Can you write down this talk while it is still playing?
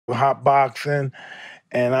Hot Boxing,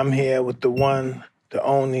 and I'm here with the one, the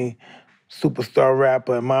only superstar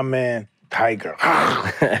rapper, my man, Tyga.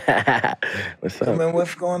 What's up? Man,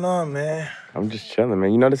 what's going on, man? I'm just chilling,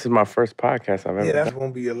 man. You know, this is my first podcast I've ever Yeah, that's done.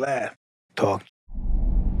 gonna be your last talk.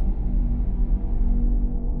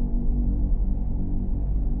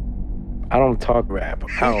 I don't talk Rap.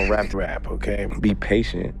 I don't rap, okay? Be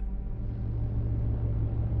patient.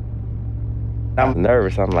 I'm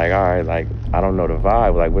nervous. I'm like, all right, like, I don't know the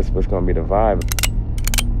vibe. Like, what's gonna be the vibe?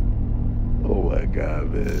 Oh my God,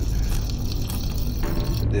 man.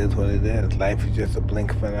 It is what it is. Life is just a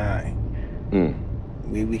blink of an eye.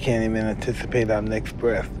 We can't even anticipate our next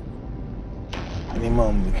breath. Any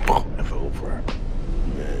moment, it's over.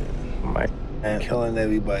 Mike. And killing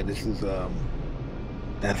everybody. This is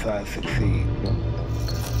that's how I succeed.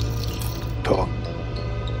 Talk.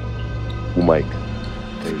 Mike.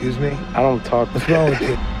 Excuse me? I don't talk. What's wrong with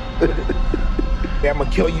you? Yeah, I'm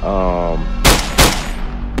gonna kill you.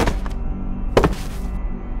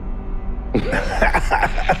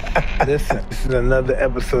 Listen, this is another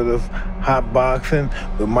episode of Hot Boxing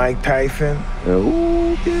with Mike Tyson.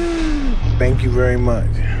 Ooh, yeah. Thank you very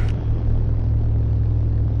much.